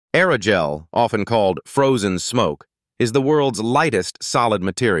Aerogel, often called frozen smoke, is the world's lightest solid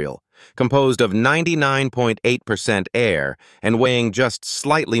material, composed of 99.8% air and weighing just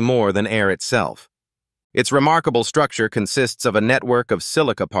slightly more than air itself. Its remarkable structure consists of a network of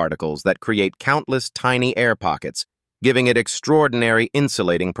silica particles that create countless tiny air pockets, giving it extraordinary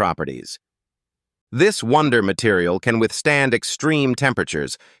insulating properties. This wonder material can withstand extreme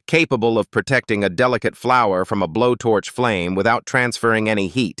temperatures, capable of protecting a delicate flower from a blowtorch flame without transferring any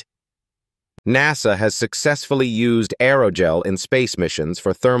heat. NASA has successfully used aerogel in space missions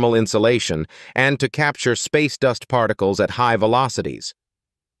for thermal insulation and to capture space dust particles at high velocities.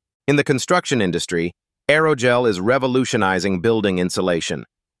 In the construction industry, aerogel is revolutionizing building insulation,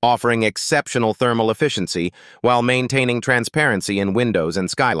 offering exceptional thermal efficiency while maintaining transparency in windows and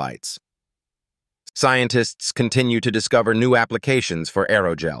skylights. Scientists continue to discover new applications for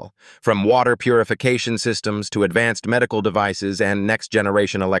aerogel, from water purification systems to advanced medical devices and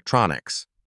next-generation electronics.